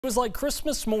It was like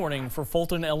Christmas morning for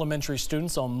Fulton elementary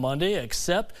students on Monday,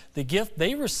 except the gift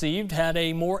they received had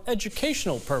a more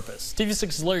educational purpose.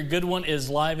 TV6's Larry Goodwin is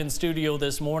live in studio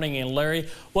this morning. And Larry,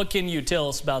 what can you tell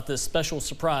us about this special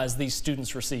surprise these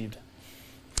students received?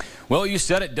 Well, you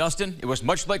said it, Dustin. It was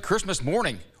much like Christmas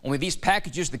morning, only these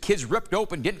packages the kids ripped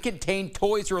open didn't contain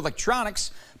toys or electronics,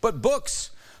 but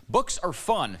books. Books Are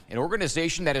Fun, an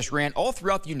organization that is ran all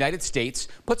throughout the United States,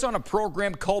 puts on a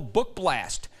program called Book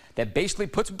Blast that basically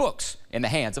puts books in the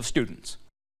hands of students.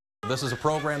 This is a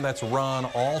program that's run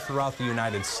all throughout the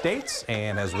United States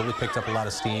and has really picked up a lot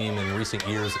of steam in recent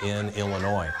years in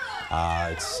Illinois.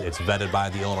 It's vetted by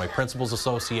the Illinois Principals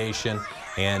Association,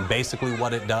 and basically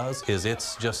what it does is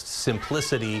it's just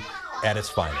simplicity at its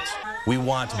finest. We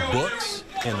want books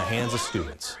in the hands of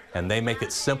students, and they make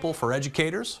it simple for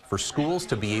educators, for schools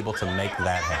to be able to make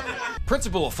that happen.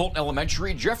 Principal of Fulton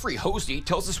Elementary, Jeffrey Hosey,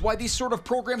 tells us why these sort of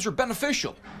programs are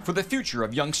beneficial for the future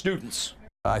of young students.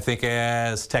 I think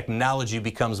as technology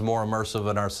becomes more immersive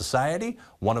in our society,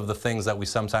 one of the things that we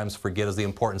sometimes forget is the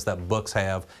importance that books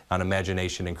have on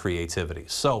imagination and creativity.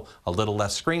 So a little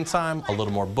less screen time, a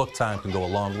little more book time can go a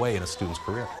long way in a student's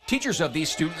career. Teachers of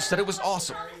these students said it was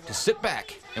awesome to sit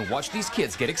back and watch these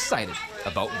kids get excited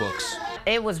about books.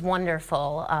 It was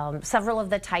wonderful. Several of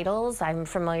the titles, I'm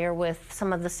familiar with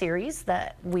some of the series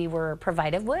that we were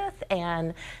provided with,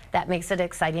 and that makes it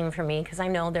exciting for me because I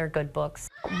know they're good books.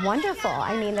 Wonderful.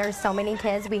 I mean, there's so many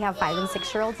kids. We have 5- and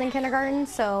 6-year-olds in kindergarten,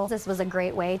 so this was a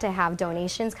great way to have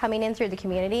donations coming in through the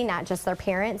community, not just their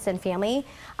parents and family,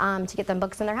 to get them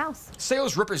books in their house.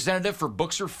 Sales representative for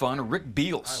Books Are Fun, Rick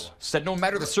Beals, said no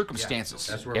matter the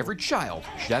circumstances, every child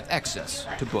should have access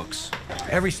to books.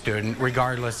 Every student,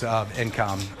 regardless of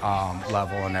income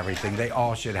level and everything, they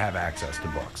all should have access to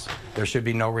books. There should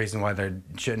be no reason why they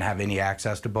shouldn't have any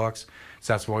access to books.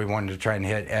 So that's why we wanted to try and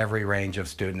hit every range of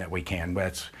student that we can.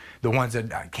 But the ones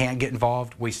that can't get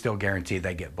involved, we still guarantee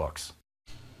they get books.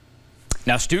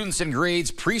 Now, students in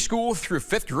grades preschool through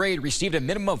 5th grade received a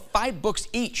minimum of 5 books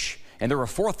each, and there were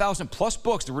 4,000 plus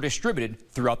books that were distributed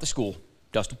throughout the school.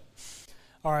 Dustin.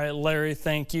 All right, Larry,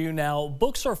 thank you. Now,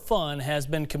 Books Are Fun has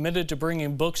been committed to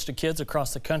bringing books to kids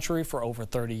across the country for over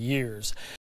 30 years.